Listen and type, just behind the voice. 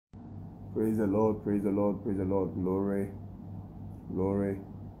Praise the Lord, praise the Lord, praise the Lord. Glory, glory.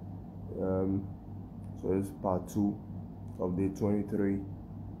 So it's part 2 of day 23, and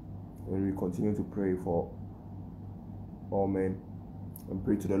we continue to pray for all men and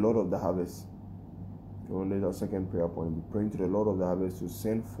pray to the Lord of the harvest. And there's our second prayer point. We're praying to the Lord of the harvest to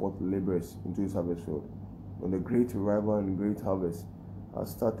send forth laborers into his harvest field. When the great revival and great harvest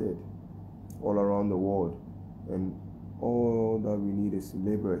has started all around the world, and all that we need is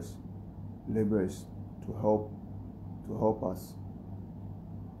laborers to help us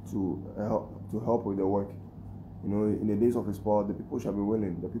to help with the work. In the days of his power, the people shall be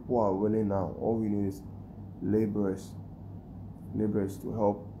willing. The people are willing now. All we need is laborers to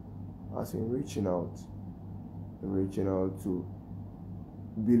help us in reaching out to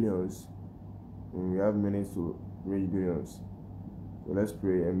billions. And we have minutes to reach billions. So let's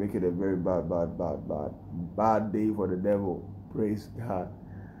pray and make it a very bad day for the devil. Praise God.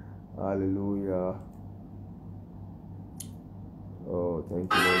 Hallelujah. Oh,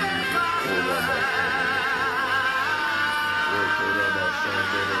 thank you, Lord Jesus.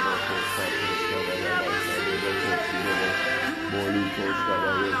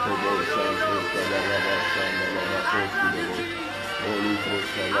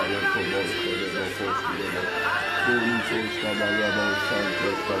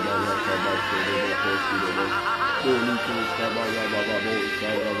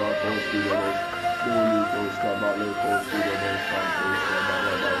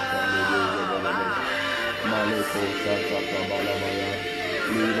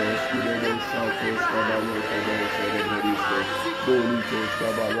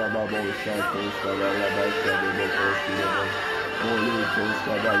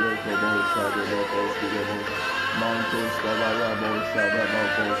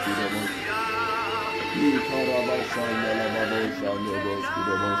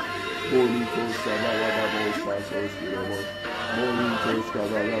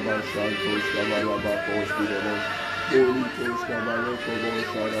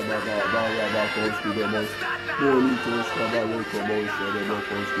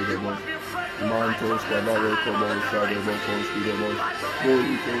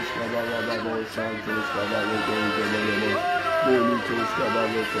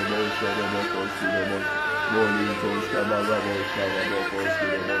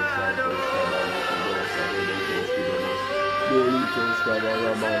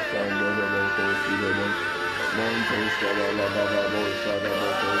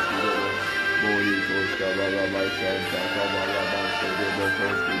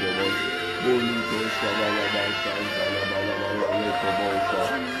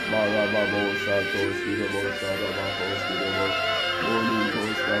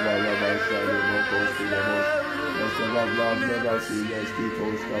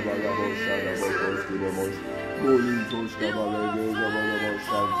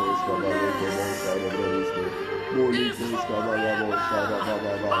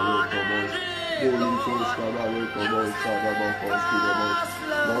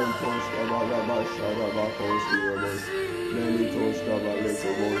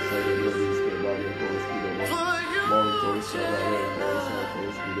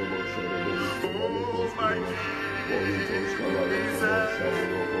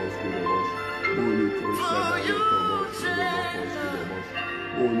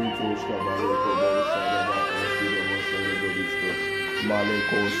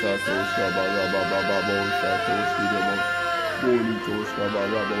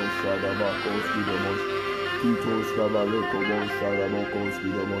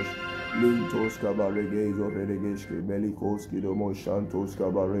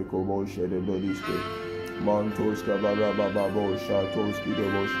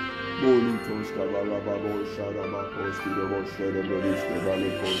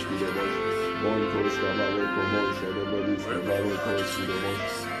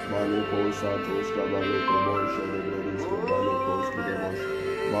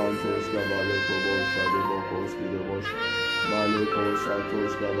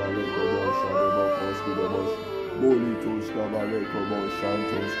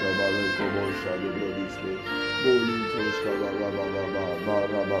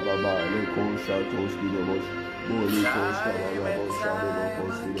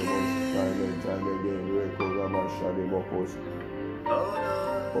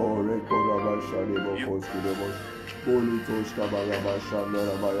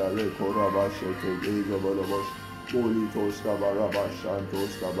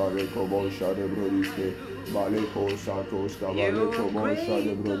 Maleko Santos Cabaleko Mosha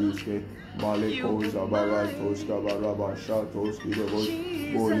de Brodiske, Maleko Zabarantos Cabaraba Shantos Kidabos,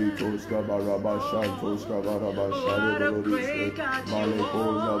 Bolitos Cabaraba Shantos Cabaraba Shade Brodiske, Maleko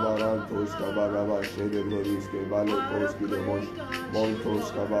Zabarantos Cabaraba Shade Brodiske, Malekos Kidabos,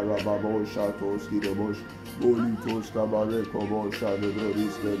 Montos Cabaraba Moshatos Kidabos, Bolitos Cabareko Mosha de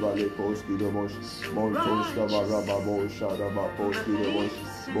Brodiske, Malekos Kidabos, Montos Cabaraba Mosha de Bakos Kidabos,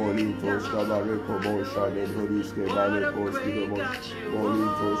 Bolitos Cabareko Mosha de Brodiske, Malekos Kidabos,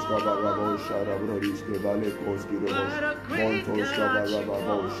 Bolitos Cabaraba Mosha de Brodiske, Malekos Kidabos, Montos Cabaraba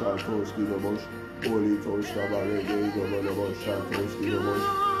Mosha Tos Kidabos, Bolitos Cabarege Gobos Shantos Kidabos,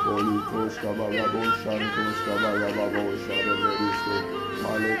 Bolitos Cabarabo Shantos Cabaraba Mosha de Brodiske,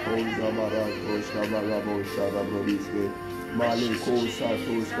 Malekos Zabarantos Cabarabo Shada Brodiske, Malekos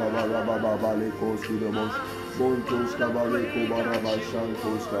Satos Cabaraba Balekos Kidabos, Montos Cabaleko Baraba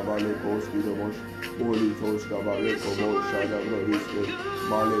Shantos Cabalekos Kidabos, Bolitos Cabaleko Mosha de Brodiske,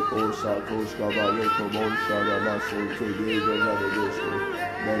 Malekos Satos Cabaleko Mosha de Mason Tegego Nadegosko,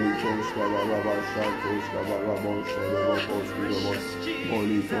 Bolitos Cabalaba Shantos Cabalaba Mosha de Bokos Kidabos,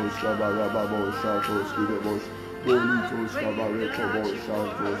 Bolitos Cabalaba Mosha Tos Kidabos, Bolitos Cabaleko Mosha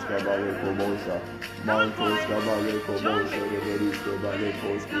Tos Cabaleko Mosha, Mantos Cabaleko Mosha de Brodiske,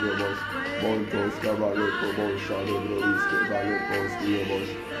 Balekos Kidabos, Montos Cabaleko Mosha de Brodiske, Balekos Kidabos,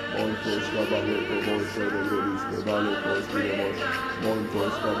 Montos Cabaleko Mosha de Brodiske, Balekos Kidabos,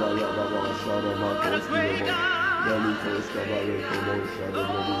 Montos Cabalaba Mosha de Matos Kidabos, Bolitos Cabaleko Mosha de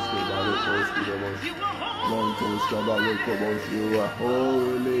Brodiske, Balekos Kidabos, Montos Cabaleko Mosha, you are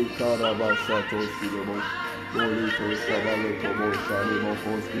holy, Carabasatos Kidabos, Bolitos Cabaleko Mosha de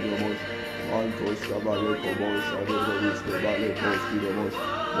Mokos Kidabos, Montos Cabaleko Mosha de Brodiske, Balekos Kidabos,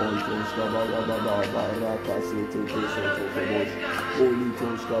 Montos Cabalaba Baraka Sete Soto Kobos,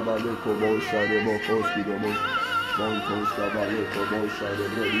 Bolitos Cabaleko Mosha de Mokos Kidabos, Montos Cabaleko Mosha de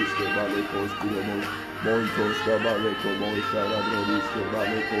Brodiske, Balekos Kidabos, Montos Cabaleko Mosha de Brodiske,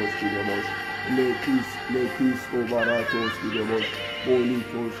 Balekos Kidabos, Lekis Ovaratos Kidabos,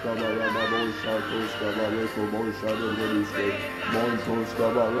 Bolitos Cabalaba Mosha Tos Cabaleko Mosha de Brodiske, Montos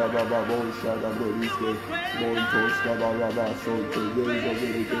Cabalaba Mosha de Brodiske, Montos Cabalaba Soto Geza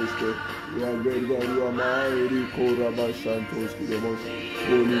Verideske, we are great God, you are mighty, Koraba Shantos Kidabos,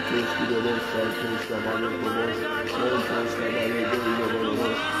 Bolitos Kidabos, Shantos Cabaleko Mosha, Montos Cabaleko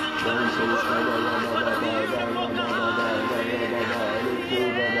Mosha, Montos Cabalaba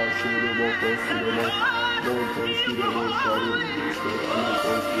Montos Kidabos,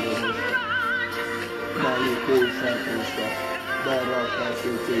 Maleko Shantoska, Baraka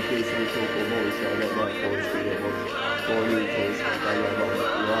Sete Soto Kobosha, Rabakos Kidabos, Bolitos Cabalaba,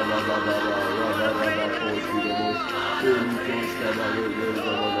 Rabakos Kidabos, Bolitos Cabalego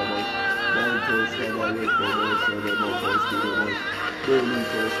Gabos, Montos Cabaleko Mosha, Rabakos Kidabos,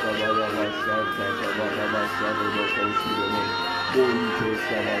 Bolitos Cabalaba Shanta Cabalaba Shabakos Kidabos, Bolitos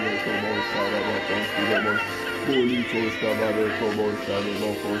Cabaleko Mosha, Rabakos Kidabos, Bolitos Cabaleko Mosha,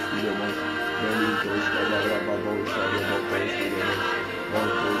 Rabakos Kidabos, Bolitos Cabalaba Mosha, Rabakos Kidabos,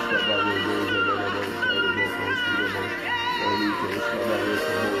 Montos Cabalego Gabos, Rabakos Kidabos, Bolitos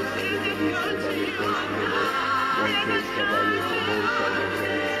Cabaleko Mosha, Rabakos Kidabos, Montos Cabaleko Mosha,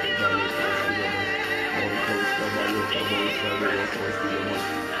 Rabakos Kidabos, Montos Cabaleko Mosha, Rabakos Kidabos,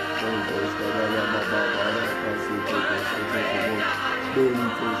 Montos Cabalaba Baraka Sete Kobos,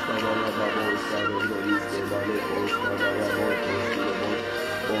 Bolitos Cabalaba Mosha, Rabakos Kidabos,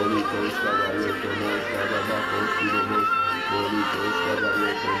 Bolitos Cabaleko Mosha, Rabakos Kidabos, Bolitos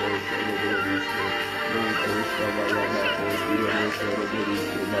Cabaleko Mosha, Rabakos Montos Cabalaba Kidabos,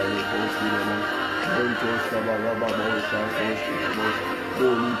 Rabakos Kidabos, Montos Cabalaba Mosha, Kidabos,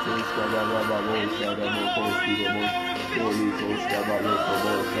 Bolitos Cabalaba Mosha, Rabakos Kidabos, Bolitos Cabaleko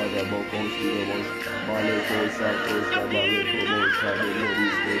Mosha, Rabakos Kidabos, Malekos Santos Cabaleko Mosha,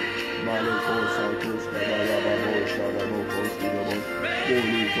 Rabakos, Malekos Santos Cabalaba Mosha, Rabakos Kidabos,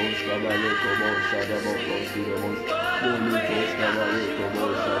 Bolitos Cabaleko Mosha, Rabakos Kidabos, Bolitos Cabaleko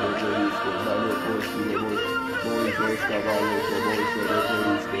Mosha, Rabakos Kidabos, Bolitos Cabaleko Mosha,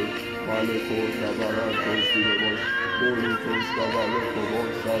 Rabakos, Malekos Cabalakos Kidabos, Bolitos Cabaleko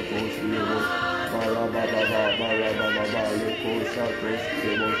Mosha, Tos Kidabos, Barababa Lekos Santos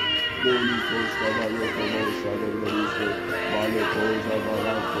Kidabos, Bolitos Cabaleko Mosha, Rabakos, Malekos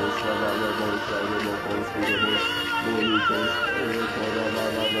Cabalakos Cabalabosha, Rabakos Kidabos, Bolitos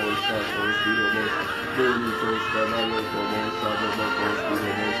Cabalaba Mosha, Tos Kidabos, Bolitos Cabaleko Mosha, Rabakos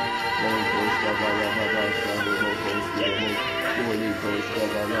Kidabos, Montos Cabalaba Basha, Rabakos Kidabos, Bolitos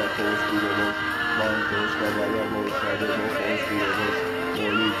Cabalakos Kidabos, Mantos Cabalabosha, Rabakos Kidabos,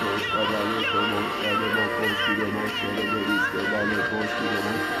 Holy Ghost, Kabaleko Mosha, the Bokos, the Mosha, the Beris, the Balekos, the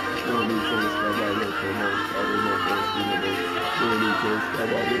Mosha. Holy Ghost, Kabaleko Mosha, the Bokos, the Mosha. Holy Ghost,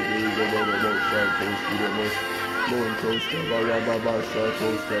 Kabaleko Mosha, the Mosha. Montos, Kabalababa,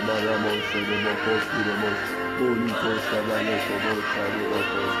 Shatos, Kabalamos, the Bokos, the Mosha. Holy Ghost, Kabaleko Mosha, the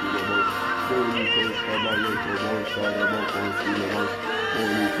Bokos, the Mosha. Holy Ghost, Kabaleko Mosha, the Bokos, the Mosha.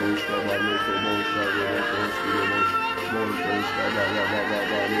 Holy Ghost, Kabaleko Mosha, the Bokos, the Mosha. Montos,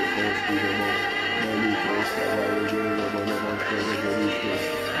 Kabalababa, the Bokos, the Mosha. Holy Ghost, Kabaleko Mosha, the Mosha.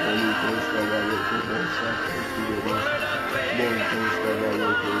 Holy Ghost, Kabaleko Mosha, the Mosha. Montos,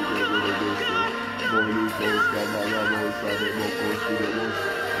 Kabaleko Mosha. Holy Ghost, Kabalabosha, the Bokos, the Mosha.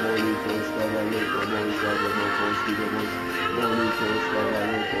 Holy Ghost, Kabaleko Mosha, the Bokos, the Mosha. Holy Ghost,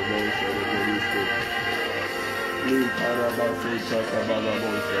 Kabaleko Mosha, the Mosha. Holy Karabasosha,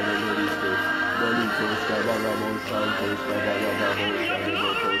 Kabalabosha, the Mosha. Holy Ghost, Kabalabosha, Kabalabosha, the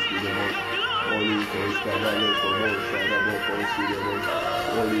Bokos, the Mosha. Holy Ghost, Kabaleko Mosha, the Bokos, the Mosha.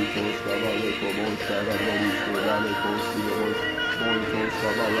 Holy Ghost, Kabaleko Mosha, the Bokos, the Mosha. Holy Ghost,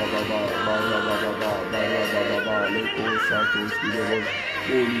 Kabalababa, Barababa, Barababa, Lekos, Santos, the Mosha.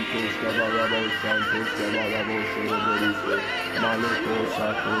 Holy Ghost, Kabalabo, Santos, Kabalabo, Shedeboriske, Maleko,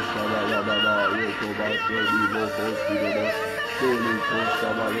 Santos, Kabalababa, Lekoba, Shedi, Bokos, the Mosha. Holy Ghost,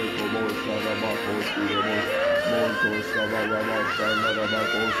 Kabaleko, Mosha, the Bakos, the Mosha. Montos, Kabalaba,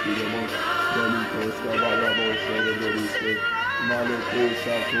 Shandarabakos, the Mosha. Holy Ghost, Kabalabo, Shedeboriske, Maleko,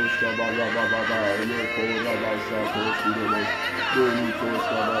 Santos, Kabalababa, Leko, Rabba, Santos, the Mosha. Holy Ghost,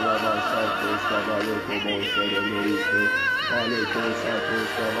 Kabalaba, Santos, Kabaleko, Mosha, the Mosha. Maleko, Santos,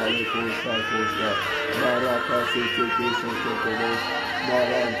 Kabaleko, Santos, Baraka, Seke, Soto,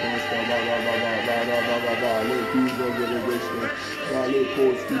 Barantos, Kabalababa, Barababa, Lekizo, Gerebeshe, Maleko,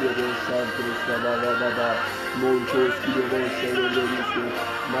 Skidebo, Santos, Kabalababa, Montos, Skidebo, Sherebeshe,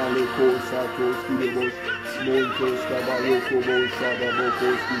 Maleko, Santos, Skidebo, Montos, Kabaleko, Shadaboko,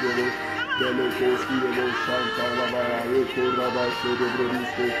 Skidebo, Beleko, Skidebo, Santa, Rabara, Leko, Rabba,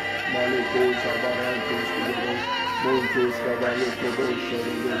 Sherebeshe, Maleko, Zabarantos, Skidebo, Montos, Kabaleko,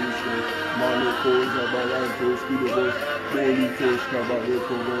 Sherebeshe, Maleko, Zabarantos, Skidebo, Holy Ghost,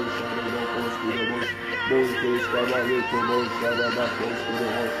 Kabaleko, Shadaboko, Skidebo, Montos, Kabaleko, Shadaboko,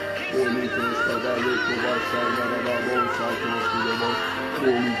 Skidebo, Holy Ghost, Kabaleko, Shadaboko, Skidebo,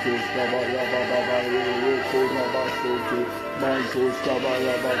 Holy Ghost, Kabalababa, Leko, Rabba, Sote, Mantos,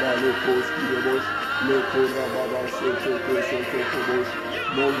 Kabalababa, Leko, Skidebo, Leko, Rabba, Sote, Sote,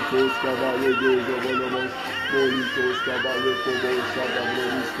 Montos, Kabaleko, Zabalabos, Holy Ghost, Kabaleko,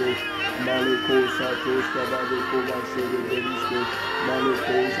 Shadaboko, Maleko, Santos, Kabaleko, Shedeboriske,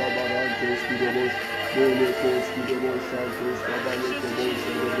 Maleko, Zabarantos, Skidebo, Beleko, Skidebo, Santos, Kabaleko,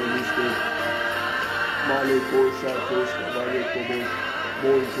 Shedeboriske, Maleko, Santos, Kabaleko,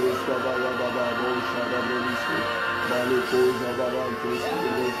 Montos, Kabalababa, Shadaboriske, Maleko, Zabarantos,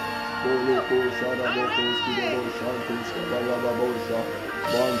 Skidebo, Beleko, Shadaboko, Skidebo, Santos, Kabalababa,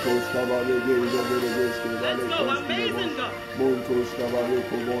 Montos, Kabaleko, Shedeboriske, Maleko, Skidebo, Montos,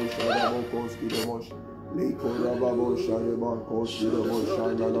 Kabaleko, Shadaboko, Skidebo, Leko, Rababo, Shadaboko, Skidebo,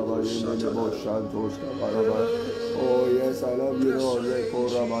 Shandalaba, Santos, Kabalaba. Oh yes, I love you, Lord. Leko,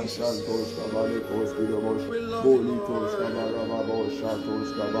 Rabba, Santos, Kabaleko, Skidebo, Holy Ghost, Kabalababo, Santos,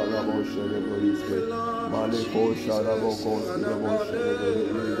 Kabalabo, Shedeboriske, Maleko, Shadaboko, Skidebo,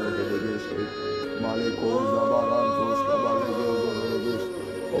 Shedeboriske, Maleko, Zabarantos, Kabaleko,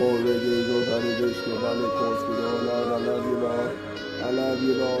 oh, Regizo, Haribiske, Maleko, Skidebo, Lord, I love you, Lord. I love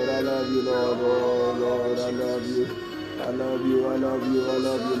you, Lord. I love you, Lord. Oh, Lord, I love you. I love you. I love you. I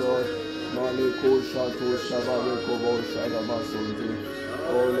love you, Lord. Maleko, Shatos, Kabaleko, Shadabasonte.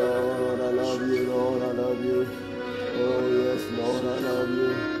 Oh, Lord, I love you, Lord. I love you. Oh, yes, Lord, I love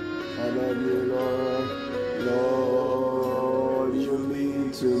you. I love you, Lord. Lord, you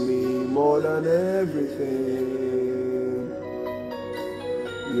mean to me more than everything.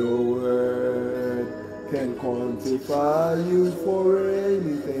 Your word can quantify you for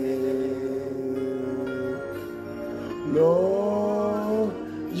anything. Lord,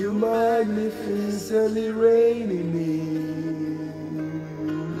 you magnificently reign in me.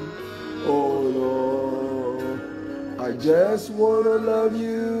 Oh Lord, I just want to love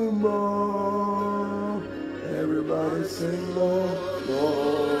you more. Everybody sing, Lord,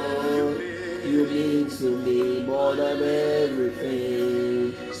 Lord, you mean to me more than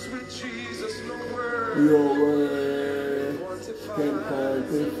everything. Your word can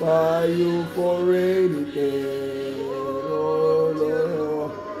quantify you for anything. Oh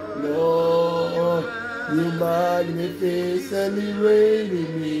Lord, Lord, you magnificently reign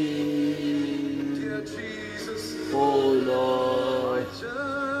in me. Oh Lord,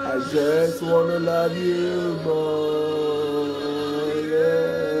 just wanna love you more.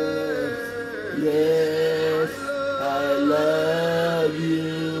 Yes, yes, I love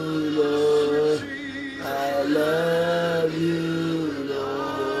you, Lord. I love you,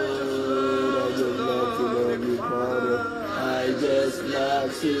 Lord. I just love to love you, Father. I just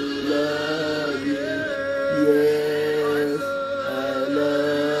love to love you. Yes, I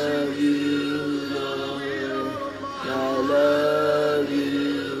love you, Lord. I love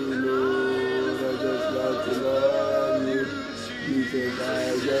you, Lord. I just love to love you. Jesus,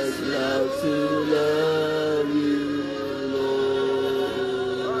 I just love to love you, Lord.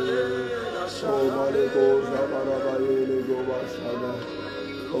 Oh, Mother goes,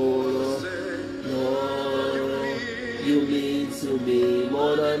 oh, Lord, Lord, you mean to me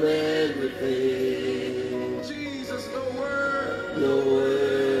more than everything. No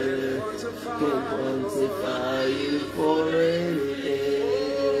word can quantify you for anything.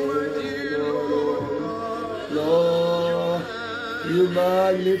 Lord, you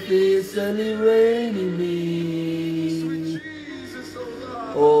magnificently reign in me.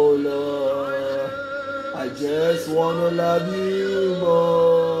 Oh Lord, I just wanna love you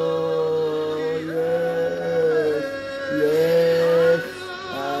more. Yes, yes,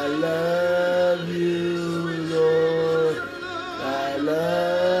 I love you, Lord. I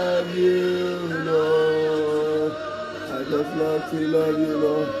love you, Lord. I just love to love you,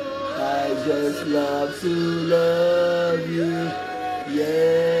 Lord. I just love to love you.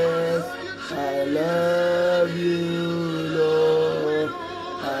 Yes, I love you, Lord.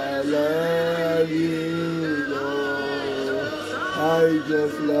 I love you, Lord. I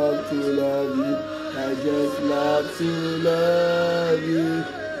just love to love you. I just love to love you.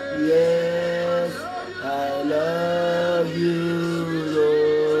 Yes, I love you,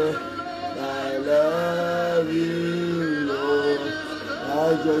 Lord. I love you, Lord.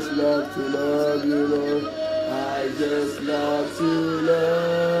 I just love to love you, Lord. I just love to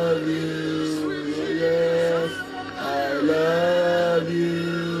love you. Yes, I love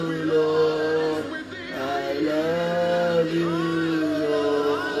you, Lord. I love you,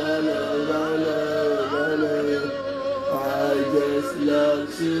 Lord. I just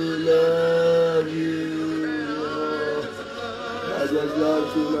love to love you, Lord. I just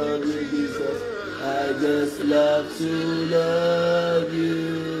love to love you, Jesus. I just love to love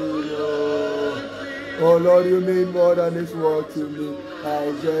you, Lord. Oh Lord, you mean more than this world to me.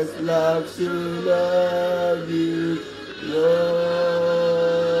 I just love to love you,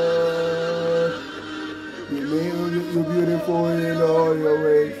 Lord. You mean you're beautiful in all your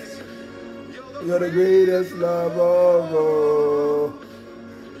ways. You're the greatest love of all.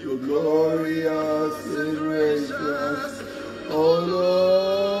 You're glorious and gracious. Oh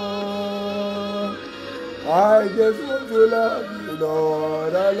Lord, I just want to love you,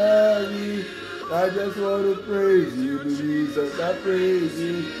 Lord. I love you. I just want to praise you, Jesus. I praise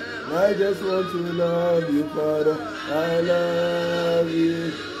you. I just want to love you, Father. I love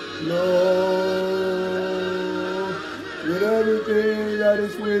you, Lord. With everything that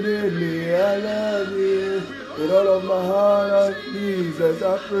is within me, I love you. With all of my heart, Jesus,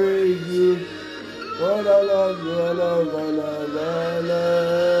 I praise you. Lord, I love you, I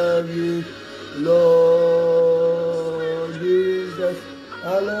love you, Lord Jesus,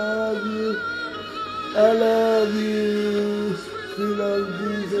 I love you, I love you, sweet Lord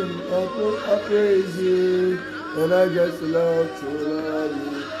Jesus, I praise you, and I just love to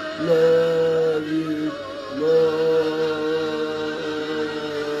love you,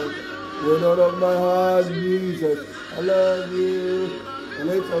 Lord, with all of my heart, Jesus, I love you. I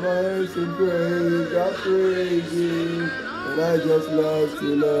lift up my hands in praise, I praise you, and I just love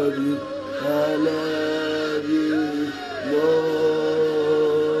to love you. I love you, Lord.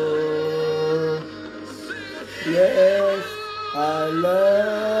 Yes, I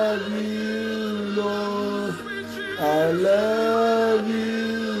love you, Lord. I love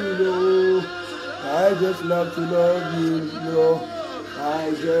you, Lord. I just love to love you, Lord.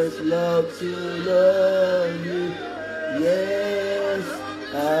 I just love to love you. Yes,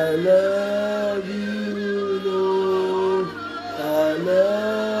 I love you, Lord. I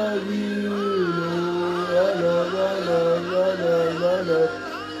love you, Lord. I love.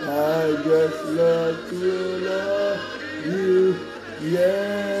 I just love to love you.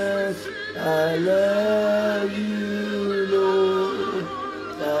 Yes, I love you, Lord.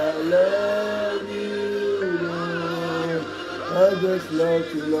 I love you, Lord. I just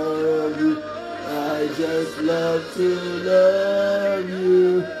love to love you. I just love to love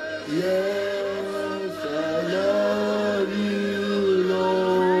you. Yes, I love you,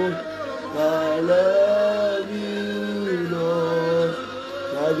 Lord. I love you, Lord.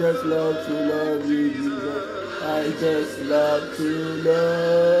 I just just love to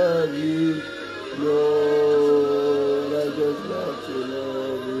love you, Lord. I just love to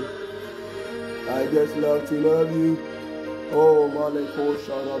love you. I just love to love you. Oh, Maleko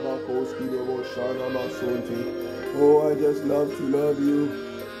Sharabakoski Devo Sharamasonte. Oh, I just love to love you.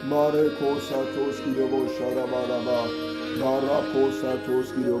 Mareko Satoski Devo Sharabaraba. Marako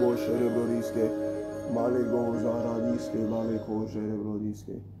Satoski Devo Shereboriske. Malego Zaradiske, Maleko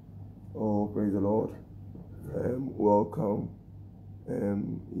Shereboriske. Oh, praise the Lord. Welcome,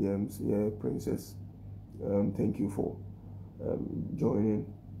 Princess. Thank you for joining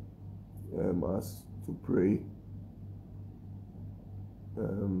us to pray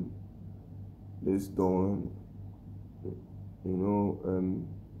this dawn.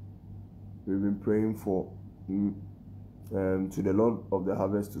 We've been praying for to the Lord of the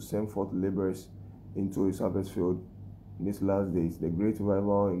harvest to send forth laborers into his harvest field in these last days. The great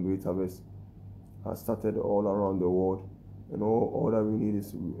revival and great harvest has started all around the world, and all that we need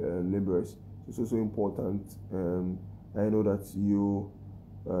is laborers. It's also important. I know that you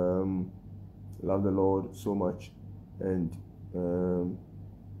love the Lord so much, and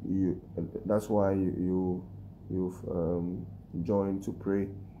that's why you've joined to pray,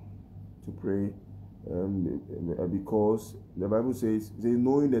 because the Bible says,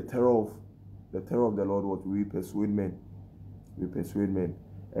 knowing the terror of the Lord, what we persuade men.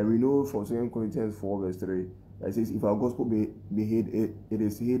 And we know from 2 Corinthians 4 verse 3, it says, if our gospel be hid, it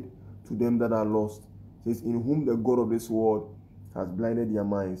is hid to them that are lost. It says, in whom the God of this world has blinded their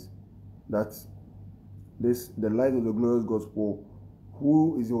minds, that the light of the glorious gospel,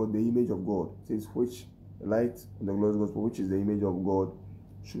 who is the image of God, it says, which light of the glorious gospel, which is the image of God,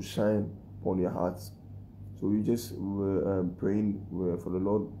 should shine upon your hearts. So we just were praying for the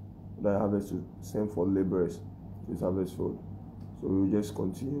Lord that harvest to send for laborers to his harvest field. So we will just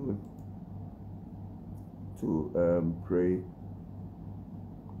continue to pray,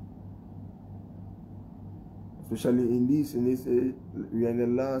 especially in this we are in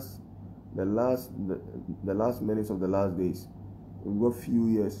the last minutes of the last days. We've got few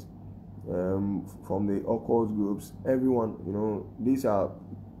years from the occult groups. Everyone, these are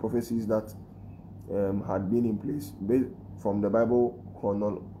prophecies that had been in place from the Bible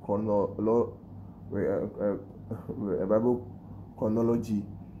chronology.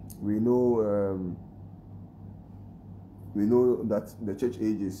 We know that the church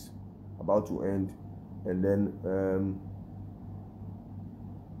age is about to end, and then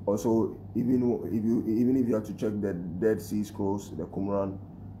also even if you have to check the Dead Sea Scrolls, the Qumran,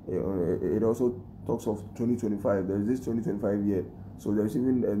 it also talks of 2025. There is this 2025 year. So there's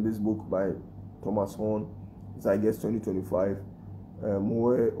even this book by Thomas Horn, it's I guess 2025,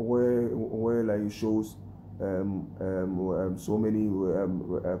 where like it shows so many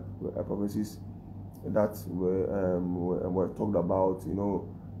prophecies that were talked about.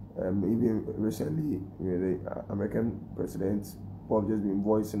 Even recently, the American president who have just been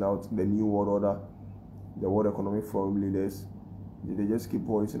voicing out the New World Order, the World Economic Forum leaders. They just keep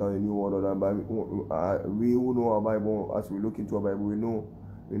voicing out the New World Order. But we who know our Bible, as we look into our Bible, we know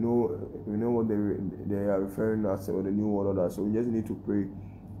what they are referring as the New World Order. So we just need to pray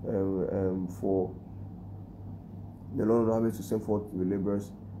for the Lord of the harvest to send forth the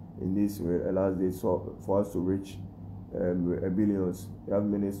laborers in this last day, so for us to reach billions. We have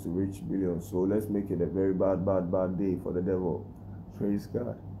minutes to reach billions. So let's make it a very bad day for the devil. Praise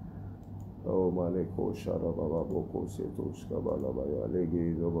God. Oh, Maleko Sharababa Boko Setos Kabalabaya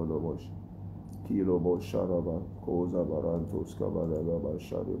Lege Zobolomosh Kilobo Sharaba Koza Barantos Kabalaba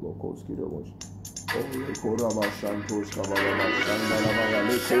Sharibo Koskidomosh Korama Shantos Kabalaba Shandalabaya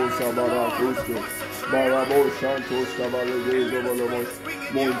Leko Sabara Koske Barabo Shantos Kabalege Zobolomosh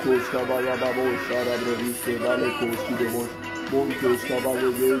Montos Kabalaba Sharabreviste Vale Koskidomosh Montos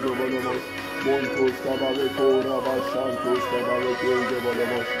Kabalege Zobolomosh Montos Kabaleko Rabashantos Kabaleke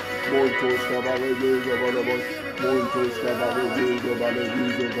Zobolomosh Montos Caballeros Gabalabos, Montos Caballeros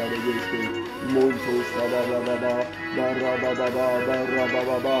Gaballeros, Montos Cabalababa,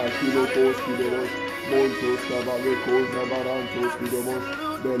 Barababa, Kilokos Kilos, Montos Caballecos Navarantos Kilos,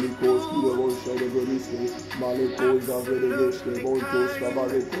 Belicos Kilos, Shadaboriske, Malecos Avereske, Montos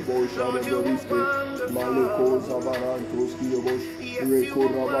Caballeco, Shadaboriske, Malecos Avarantos Kilos,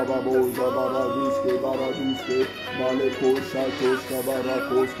 Recorababo, Zabaraviske, Baraduske, Malecos Shatos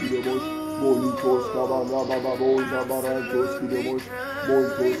Cabaracos Kilos, Molicos Cabarababo, Zabarantos Kilos,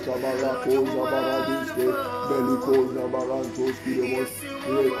 Montos Cabaracos Zabaraduske, Belicos Navarantos Kilos,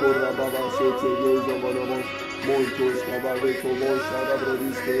 Recorababa Sete Zabalamos, Montos Cabareco Boshada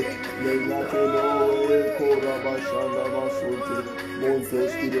Brodiste, Menate no Corabashanda Basunte,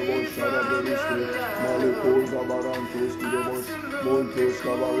 Montos Kidemos Shada Brodiste, Malecos Abarantos Kidemos, Montos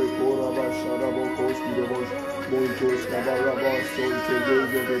Cabareco Rabashada Bocos Kidemos, Montos Cabarabas Sonte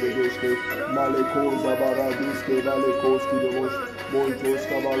Bezo Brodiste, Malecos Abaradiste, Malecos Kidemos, Montos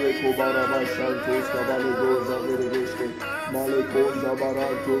Cabareco Barabashantos Cabalegos Brodiste, Malecos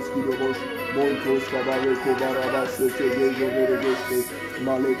Abarantos Kidemos, Montos Cabareco Barabasete Bezo Brodiste,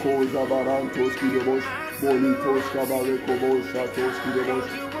 Malecos Abarantos Kidemos, Molitos Cabareco Boshatos Kidemos,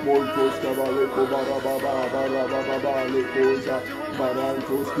 Montos Cabareco Barababa Lecosa,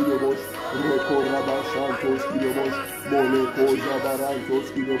 Barantos Kidemos, Recorabashantos Kidemos, Molecosa Barantos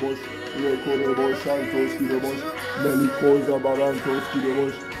Kidemos, Recorabashantos Kidemos, Melicosa Barantos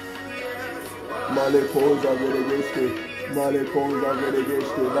Kidemos, Malecosa Veregeste, Malecosa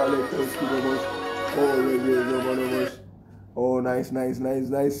Veregeste, Malecos Kidemos, oh, nice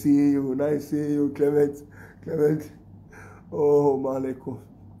seeing you, Clement. Oh, Maleko.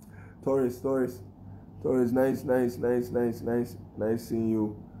 Torres, nice seeing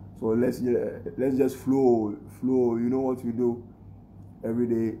you. So let's just flow. You know what we do every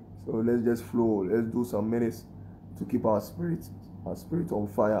day. So let's just flow. Let's do some minutes to keep our spirit on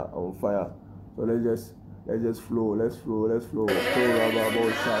fire. So let's just flow. Let's flow.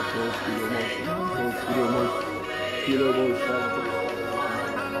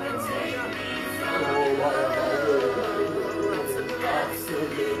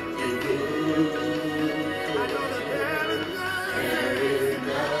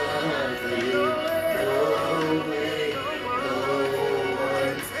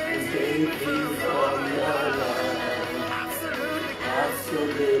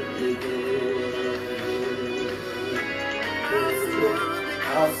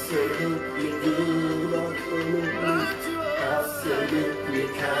 Absolutely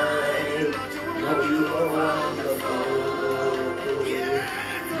kind. No, you are wonderful.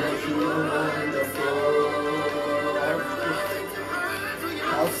 Yes, you are wonderful.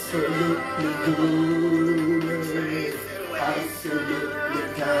 Absolutely good. Absolutely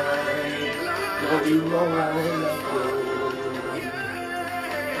kind. No, you are wonderful.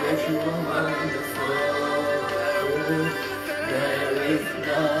 Yes, you are wonderful. There is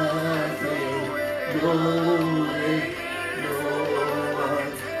nothing, no way, no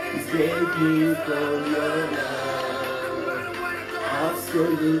one escape me from your love.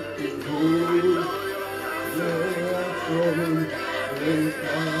 Absolutely good, absolutely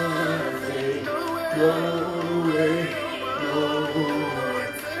nothing, no way, no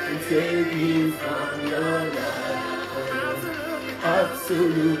one escape me from your love.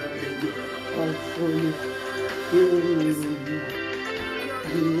 Absolutely good, absolutely.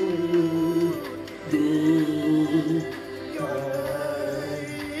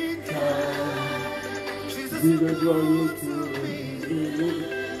 Jesus, love you too.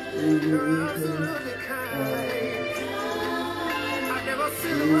 I've never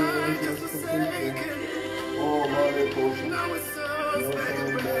seen a man just forsaken. Oh, my devotion. Now it's so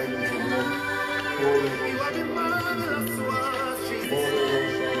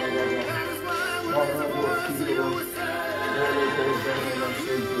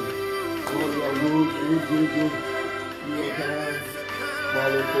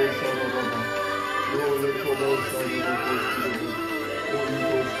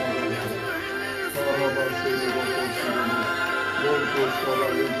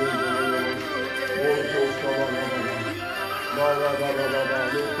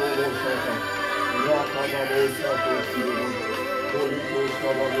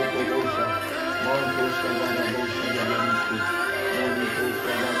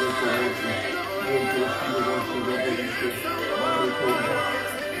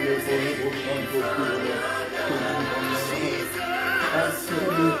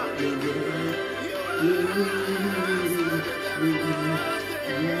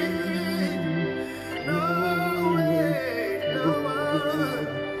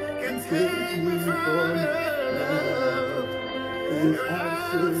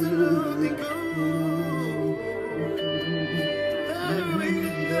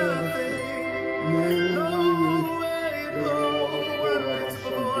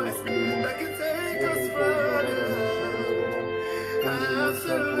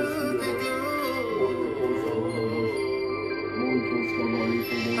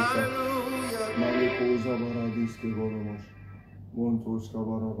Montos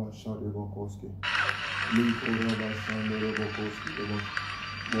Kabarabashade Bokoski, Likoraba Shandere Bokoski,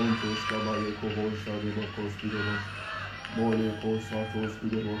 Montos Kabayeko Boshade Bokoski, Moleko Satos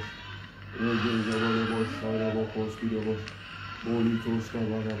Kidemos, Holy Ghost,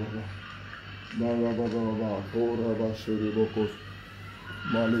 Marababa, Toraba Shedibokos,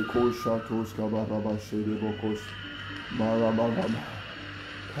 Maliko Shatos Kabaraba Shedibokos, Marababa,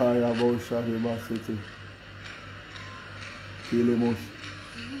 Kayabo Shahima City, Kilemos.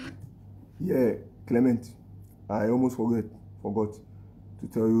 Yeah, Clement, I almost forgot to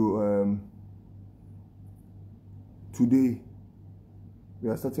tell you, today we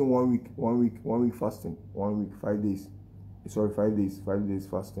are starting 1 week fasting, 1 week, 5 days. Sorry, 5 days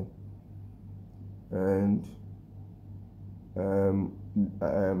fasting. And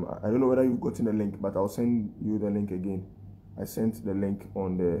I don't know whether you've gotten the link, but I'll send you the link again. I sent the link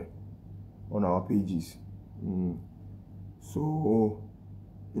on our pages. So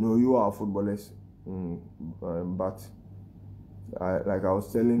you are footballers, but like I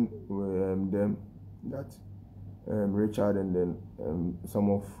was telling them that Richard and then some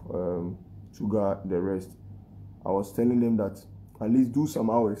of Sugar, the rest, I was telling them that at least do some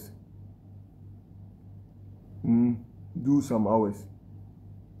hours. Do some hours.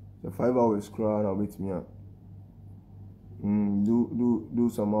 The 5 hours crowd I'll beat me up. Do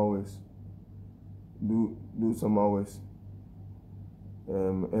some hours. Do some hours.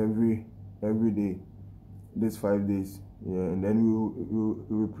 Every day. These 5 days. Yeah, and then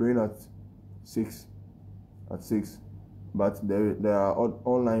we pray at 6. At 6. But there are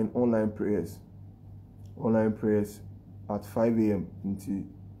online prayers. Online prayers at 5 a.m. until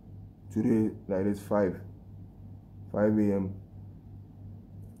today, like it's 5 a.m.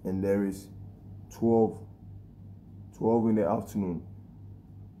 and there is 12 in the afternoon.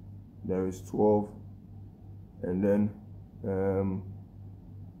 There is 12, and then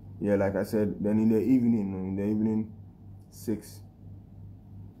like I said, then in the evening 6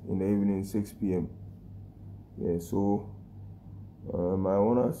 p.m. Yeah, so I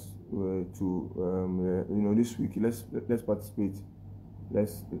want us to this week let's participate.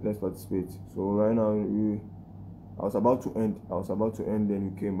 Let's participate. So right now I was about to end, then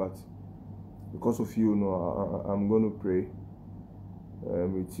you came, but because of you, I'm going to pray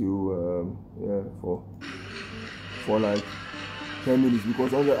with you for like 10 minutes,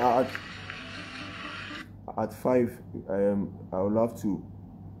 because on the at 5 I will have to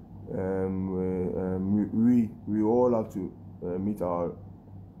we all have to meet our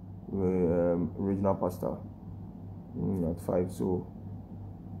regional pastor at 5. So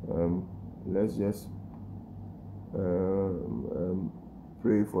let's just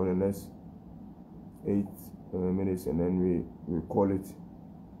pray for the next 8 minutes, and then we call it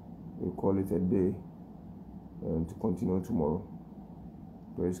a day, and to continue tomorrow.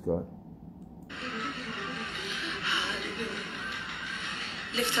 Praise God.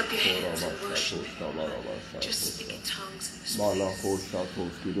 Lift up your hands and worship. Just speak in tongues in the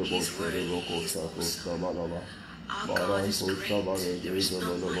Spirit. He's worthy, He's awesome. Our God is great. There is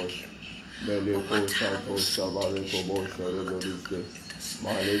none like Him.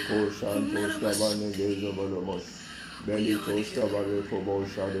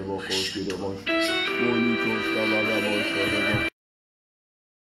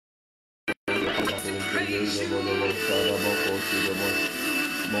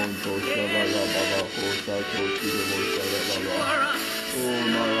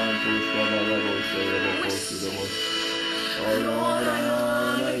 Oh Lord, I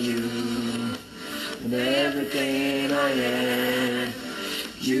honor you in everything I am.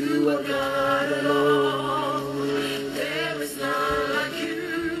 You are God alone. There is none like you.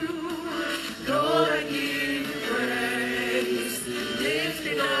 Lord, I give you praise.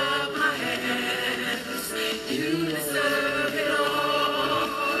 Lifting up my hands, you deserve it all.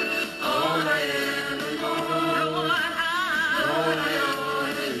 All I am and more. Lord, I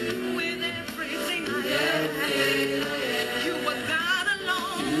honor you with everything I am. You are God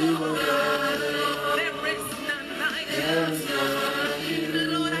alone. There is none like you.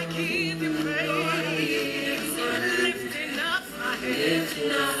 Lord, I give you praise. Lifting up my hands.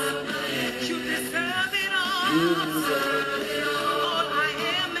 You deserve it all. All I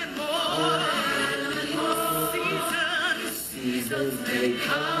am and more. Seasons may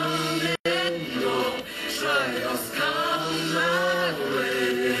come and go. Trials come my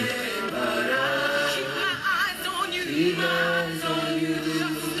way. But I keep my eyes on you. Keep my eyes on you.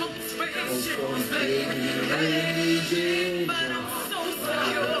 The storms may be raging, but I'm so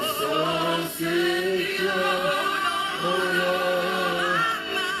secure. Oh Lord,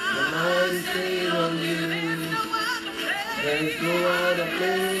 my mind is stayed on you. There's no other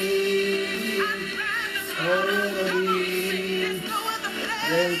place. I'd rather be.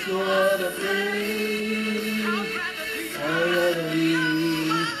 There's no other place. I'd rather be.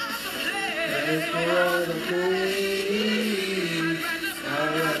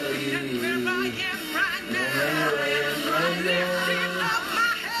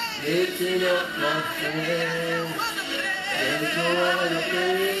 lifting up my hands. There's no other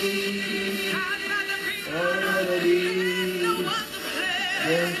place I'd rather be. There's no other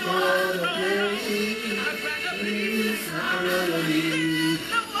place I'd rather be. There's no other place I'd rather be.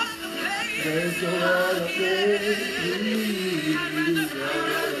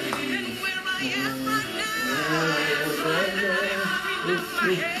 Right now,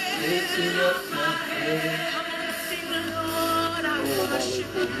 lifting up my hands.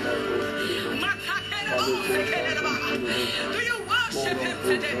 Do you worship him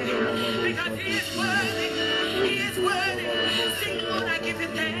today? Because he is worthy. He is worthy. Sing, Lord, I give you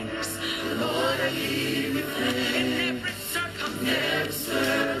thanks. Lord, I give you thanks. In every circumstance,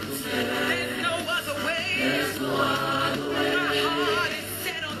 there's no other way. There's no other way. My heart is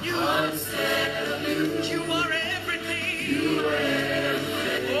set on you. You are everything. You are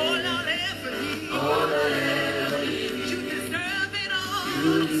everything. All I'll ever need. All I'll ever need. You deserve it all.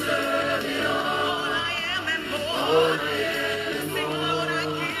 You deserve it all. All I am and more. All I am and more. Sing, Lord, I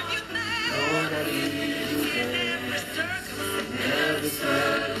give you thanks. Lord, I give you thanks. In every circumstance,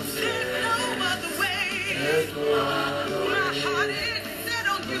 there's no other way. There's no other way. My heart is set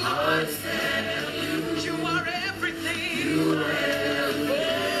on you. My heart is set on you. You are everything. You are everything.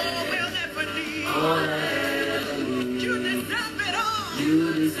 Oh, we'll never need. All I ever need. You deserve it all. You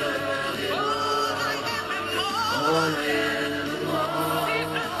deserve it all. All I am and more. All I am and more.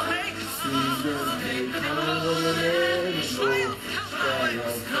 Seasons may come and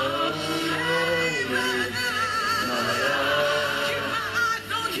trials come.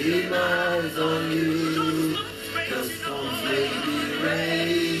 Keep my eyes on you. The storms may be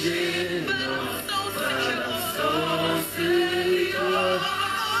raging, but I'm so secure.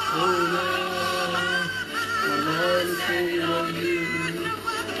 Oh Lord, I'm always staying on you. There's no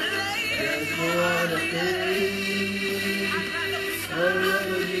other place I'd rather be.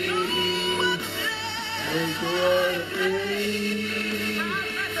 There's no other place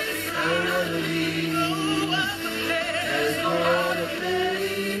I'd rather be. There's no other place I'd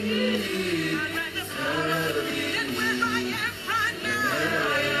rather be. Where I am right now,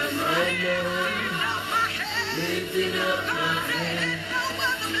 lifting up my hands. No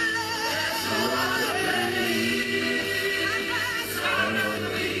other place I'd rather be. No other place I'd rather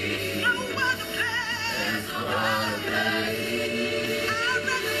be.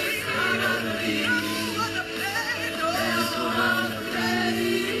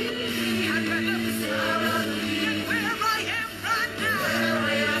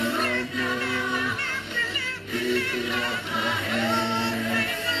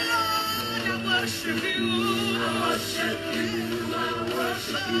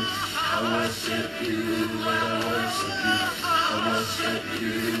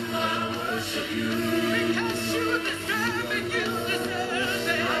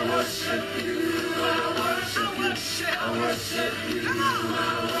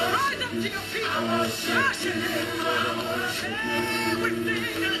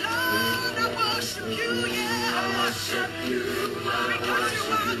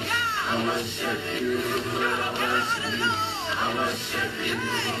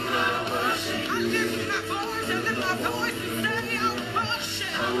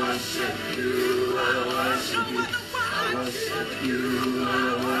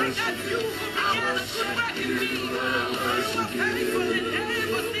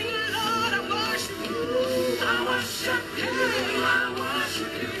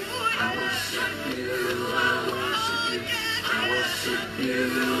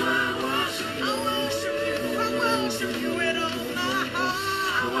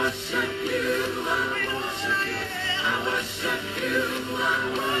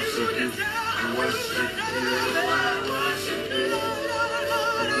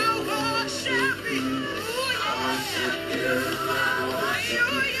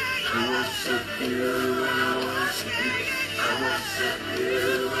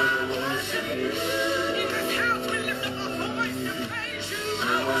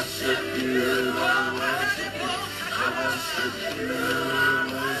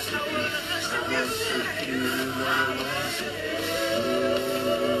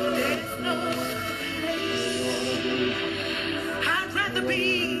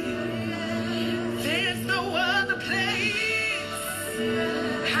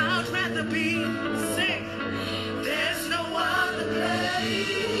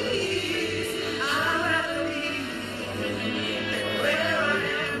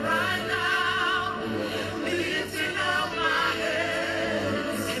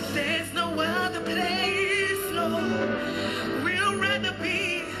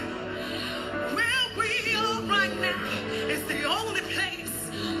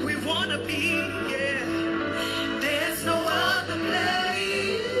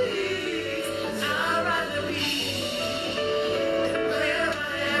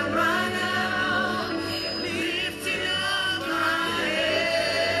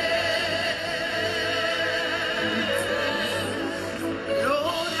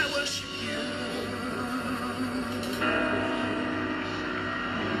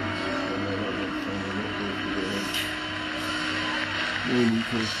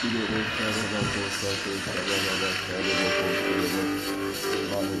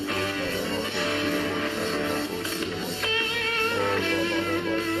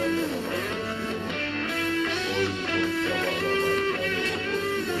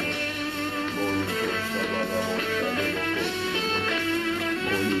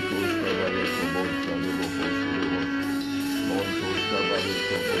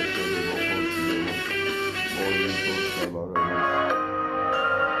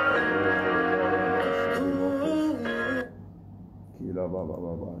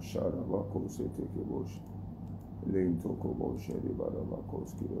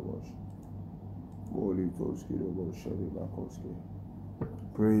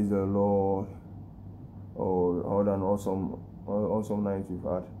 Praise the Lord. Oh, what an awesome night we've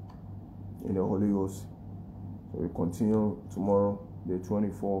had in the Holy Ghost. So we continue tomorrow, the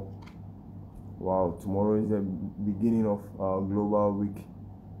 24th. Wow, tomorrow is the beginning of our global week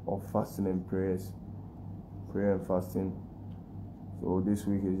of fasting and prayers. Prayer and fasting. So this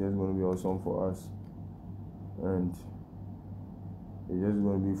week is just going to be awesome for us. And it's just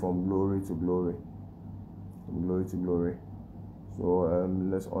going to be from glory to glory. From glory to glory. So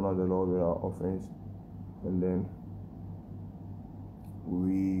let's honor the Lord with our offerings. And then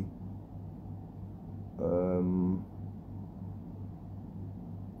we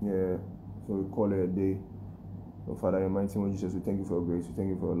so we call it a day. So Father, in the mighty name of Jesus, we thank you for your grace, we thank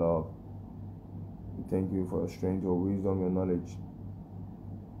you for your love, we thank you for your strength, your wisdom, your knowledge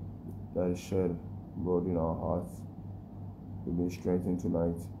that is shed abroad in our hearts. We've been strengthened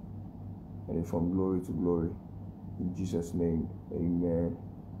tonight, and it's from glory to glory. In Jesus' name, amen.